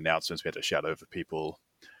us making announcements. We had to shout over people.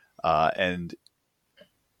 And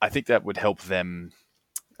I think that would help them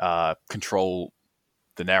control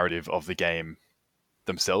the narrative of the game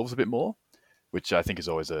themselves a bit more, which I think is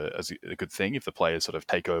always a good thing if the players sort of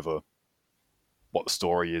take over what the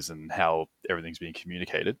story is and how everything's being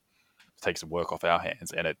communicated. It takes some work off our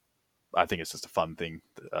hands, and I think it's just a fun thing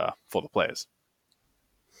for the players.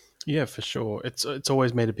 Yeah, for sure. It's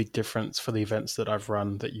always made a big difference for the events that I've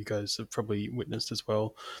run that you guys have probably witnessed as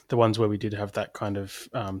well. The ones where we did have that kind of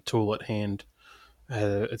tool at hand,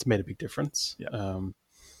 it's made a big difference. Yeah.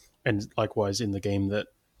 And likewise in the game that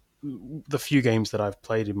the few games that I've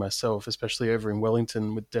played in myself, especially over in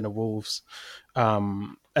Wellington with Den of Wolves,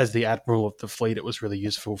 as the admiral of the fleet, it was really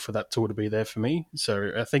useful for that tool to be there for me.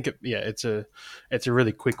 So I think it's a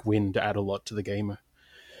really quick win to add a lot to the game.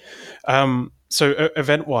 So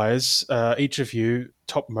event-wise, each of you,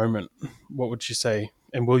 top moment, what would you say?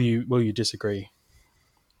 And will you disagree?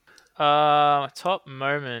 Top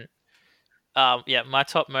moment. My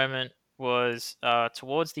top moment was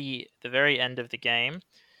towards the very end of the game.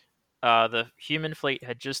 The human fleet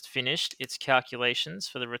had just finished its calculations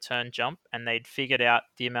for the return jump, and they'd figured out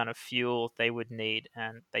the amount of fuel they would need,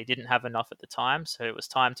 and they didn't have enough at the time, so it was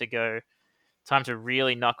time to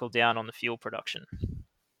really knuckle down on the fuel production.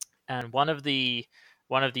 And one of the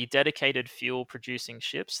dedicated fuel producing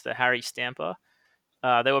ships, the Harry Stamper,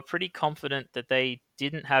 they were pretty confident that they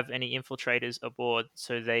didn't have any infiltrators aboard,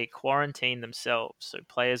 so they quarantined themselves. So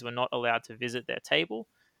players were not allowed to visit their table,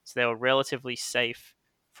 so they were relatively safe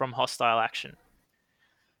from hostile action.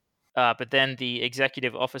 But then the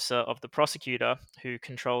executive officer of the prosecutor, who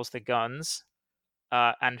controls the guns,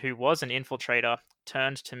 and who was an infiltrator,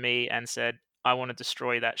 turned to me and said, "I want to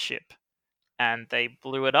destroy that ship." And they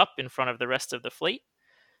blew it up in front of the rest of the fleet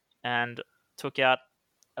and took out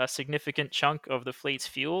a significant chunk of the fleet's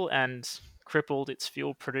fuel and crippled its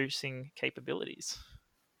fuel producing capabilities.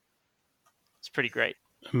 It's pretty great.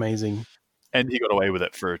 Amazing. And he got away with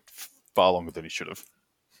it for far longer than he should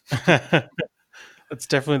have. It's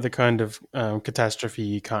definitely the kind of catastrophe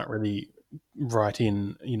you can't really write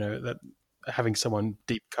in, that having someone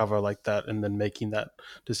deep cover like that and then making that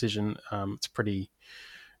decision, it's a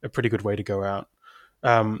pretty good way to go out.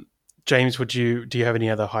 James, do you have any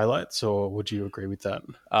other highlights, or would you agree with that?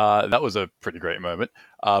 That was a pretty great moment.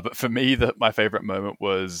 But for me, my favorite moment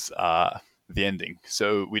was the ending.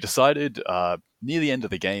 So we decided near the end of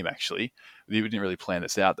the game, actually, we didn't really plan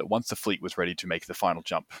this out, that once the fleet was ready to make the final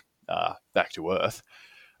jump back to Earth,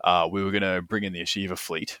 we were going to bring in the Yeshiva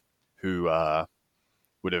fleet, who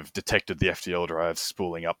would have detected the FTL drive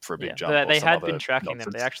spooling up for a big jump. They or some had other been tracking them.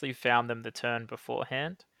 nonsense. They actually found them the turn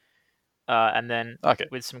beforehand. And then Okay.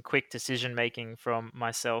 with some quick decision making from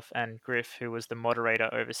myself and Griff, who was the moderator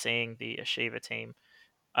overseeing the Ashiva team,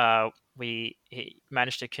 he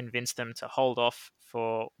managed to convince them to hold off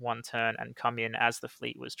for one turn and come in as the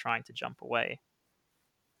fleet was trying to jump away.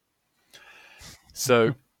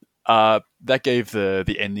 So that gave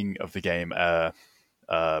the ending of the game a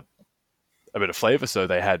bit of flavor. So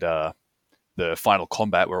they had the final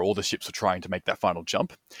combat where all the ships were trying to make that final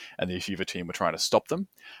jump, and the Ashiva team were trying to stop them.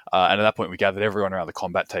 And at that point, we gathered everyone around the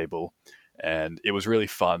combat table, and it was really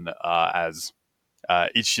fun as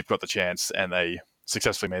each ship got the chance, and they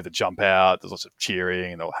successfully made the jump out. There's lots of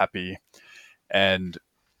cheering, and they were happy. And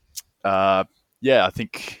I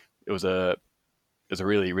think it was a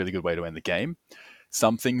really, really good way to end the game.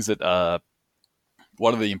 Some things that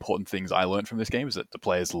one of the important things I learned from this game is that the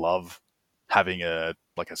players love having a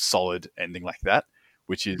solid ending like that,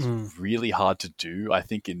 which is really hard to do, I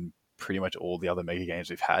think, in pretty much all the other mega games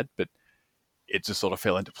we've had, but it just sort of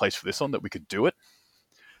fell into place for this one that we could do it.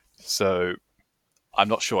 So I'm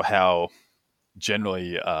not sure how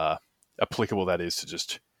generally applicable that is to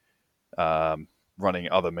just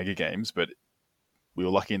running other mega games, but we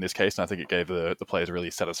were lucky in this case, and I think it gave the players a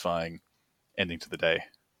really satisfying ending to the day.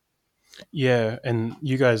 Yeah, and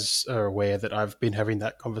you guys are aware that I've been having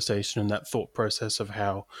that conversation and that thought process of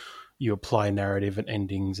how you apply narrative and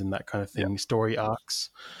endings and that kind of thing, story arcs.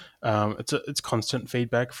 It's constant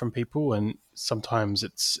feedback from people, and sometimes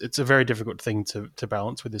it's a very difficult thing to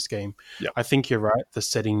balance with this game. Yeah. I think you're right. The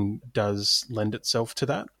setting does lend itself to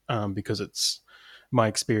that because it's my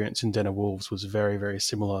experience in Den of Wolves was very, very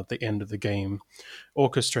similar at the end of the game,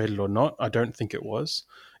 orchestrated or not. I don't think it was.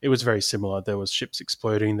 It was very similar. There was ships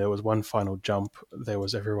exploding. There was one final jump. There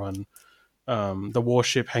was everyone, the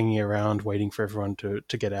warship hanging around, waiting for everyone to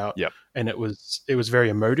get out. Yep. And it was very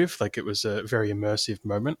emotive. Like, it was a very immersive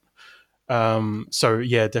moment. So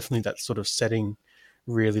yeah, definitely that sort of setting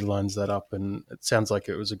really lines that up, and it sounds like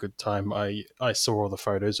it was a good time. I saw all the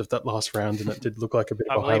photos of that last round, and it did look like a bit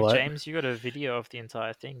of a highlight. James, you got a video of the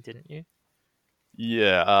entire thing, didn't you?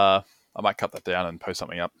 Yeah, I might cut that down and post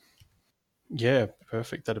something up. Yeah,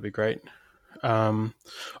 perfect. That'd be great. All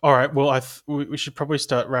right. Well, we should probably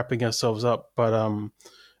start wrapping ourselves up, but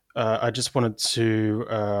I just wanted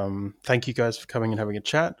to thank you guys for coming and having a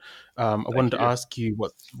chat. I wanted to ask you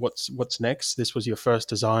what's next. This was your first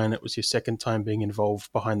design. It was your second time being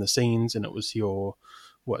involved behind the scenes, and it was your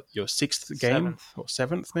sixth game or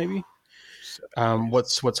seventh maybe.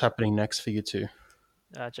 What's happening next for you two?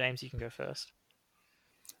 James, you can go first.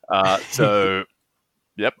 So,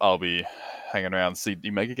 yep, I'll be hanging around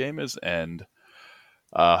Sydney Mega Gamers and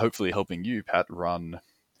hopefully helping you, Pat, run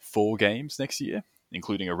 4 games next year,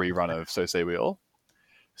 including a rerun of So Say We All.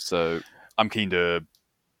 So I'm keen to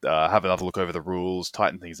have another look over the rules,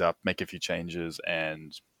 tighten things up, make a few changes,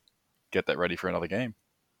 and get that ready for another game.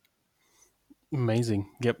 Amazing.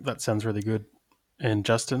 Yep, that sounds really good. And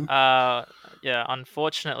Justin? Yeah,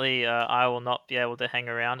 unfortunately, I will not be able to hang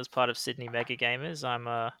around as part of Sydney Mega Gamers. I'm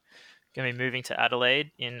going to be moving to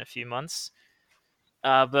Adelaide in a few months.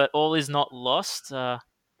 But all is not lost.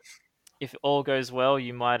 If all goes well,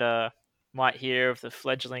 you might hear of the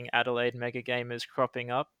fledgling Adelaide Mega Gamers cropping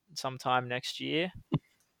up sometime next year.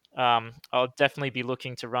 I'll definitely be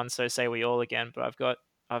looking to run So Say We All again, but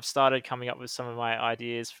I've started coming up with some of my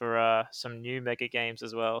ideas for some new mega games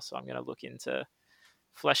as well. So I'm going to look into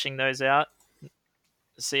fleshing those out.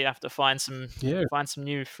 See, I have to find some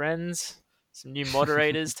new friends, some new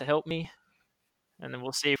moderators to help me, and then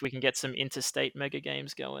we'll see if we can get some interstate mega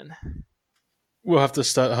games going. We'll have to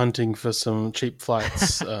start hunting for some cheap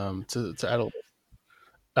flights to Adelaide.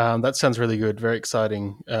 That sounds really good. Very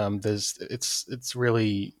exciting. It's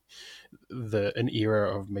really an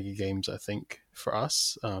era of mega games. I think for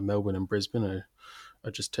us, Melbourne and Brisbane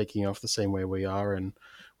are just taking off the same way we are, and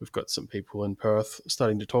we've got some people in Perth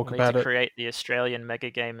starting to talk about it. Create the Australian Mega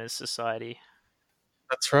Gamers Society.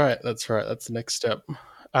 That's right. That's the next step.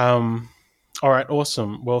 All right,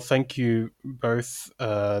 awesome. Well, thank you both.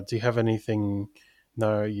 Do you have anything?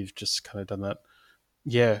 No, you've just kind of done that.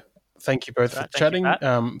 Yeah, thank you both for chatting.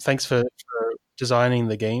 Thanks for designing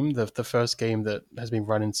the game, the first game that has been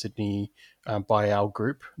run in Sydney by our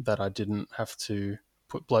group that I didn't have to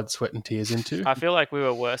put blood, sweat, and tears into. I feel like we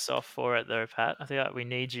were worse off for it though, Pat. I feel like we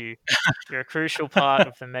need you. You're a crucial part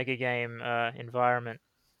of the mega game environment.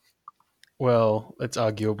 Well, it's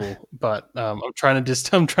arguable, but I'm trying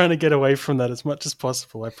to get away from that as much as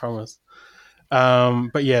possible. I promise.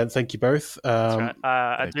 But yeah, thank you both. That's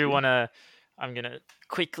right. I'm going to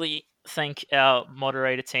quickly thank our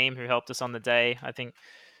moderator team who helped us on the day. I think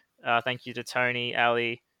thank you to Tony,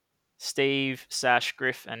 Ali, Steve, Sash,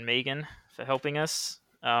 Griff, and Megan for helping us.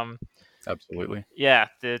 Absolutely. Yeah,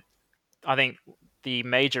 I think the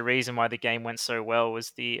major reason why the game went so well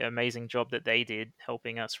was the amazing job that they did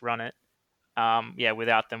helping us run it. Yeah,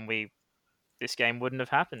 without them, this game wouldn't have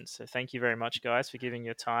happened. So thank you very much, guys, for giving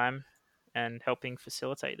your time and helping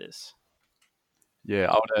facilitate this. Yeah,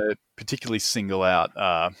 I want to particularly single out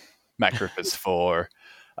Matt Griffiths for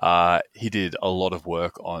he did a lot of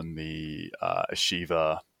work on the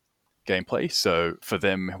Shiva gameplay. So for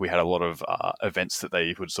them, we had a lot of events that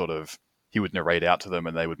they would he would narrate out to them,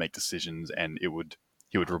 and they would make decisions, and he would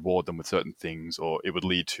reward them with certain things, or it would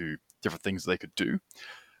lead to different things they could do.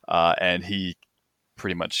 And he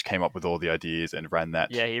pretty much came up with all the ideas and ran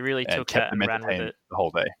that. Yeah, he really and took kept that and them ran with entertained it the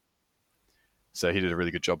whole day. So he did a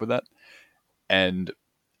really good job with that. And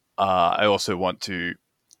I also want to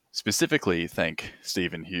specifically thank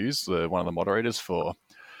Stephen Hughes, one of the moderators, for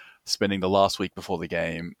spending the last week before the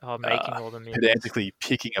game making all the memes, pedantically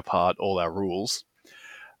picking apart all our rules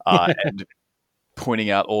and pointing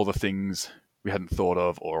out all the things we hadn't thought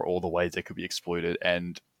of or all the ways they could be exploited.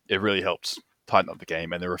 And it really helped tighten up the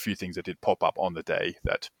game. And there were a few things that did pop up on the day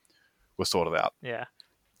that were sorted out. Yeah.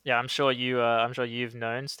 Yeah, I'm sure you've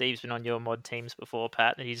known Steve's been on your mod teams before,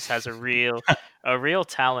 Pat, and he just has a real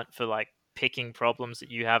talent for like picking problems that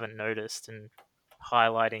you haven't noticed and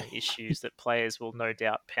highlighting issues that players will no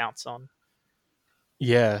doubt pounce on.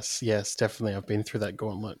 Yes, definitely. I've been through that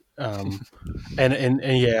gauntlet, and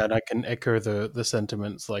yeah, and I can echo the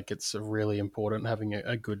sentiments. Like, it's really important having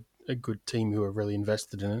a good team who are really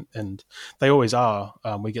invested in it, and they always are.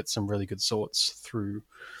 We get some really good sorts through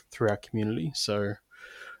our community, so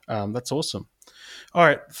that's awesome. All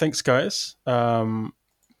right, thanks, guys.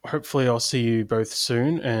 Hopefully, I'll see you both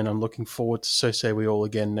soon, and I'm looking forward to So Say We All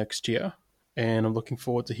again next year, and I'm looking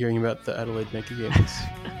forward to hearing about the Adelaide Mega Games.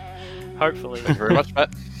 Hopefully. Thank you very much,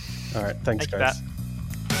 Matt. All right, thanks, Thank you, guys. Pat.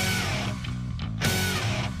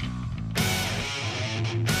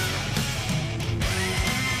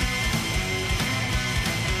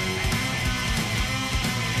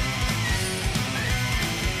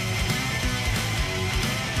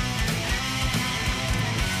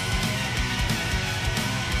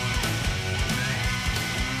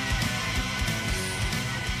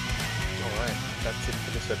 That's it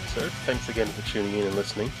for this episode. Thanks again for tuning in and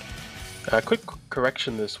listening. A quick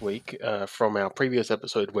correction this week from our previous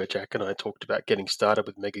episode where Jack and I talked about getting started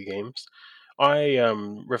with mega games. I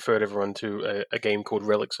referred everyone to a game called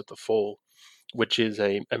Relics of the Fall, which is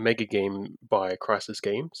a mega game by Crisis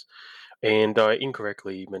Games. And I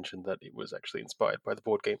incorrectly mentioned that it was actually inspired by the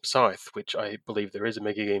board game Scythe, which I believe there is a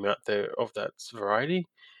mega game out there of that variety.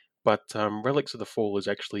 But Relics of the Fall is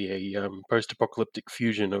actually a post-apocalyptic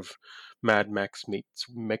fusion of Mad Max meets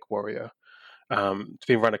MechWarrior. It's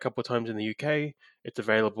been run a couple of times in the UK. It's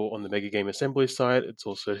available on the Mega Game Assembly site. It's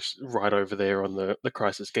also right over there on the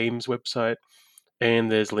Crisis Games website.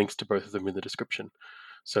 And there's links to both of them in the description.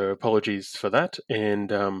 So apologies for that,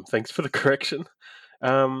 and thanks for the correction.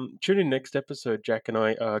 Tune in next episode. Jack and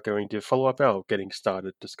I are going to follow up our getting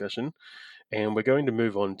started discussion, and we're going to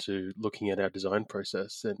move on to looking at our design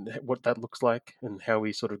process and what that looks like and how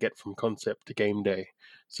we sort of get from concept to game day.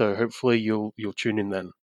 So hopefully you'll tune in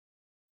then.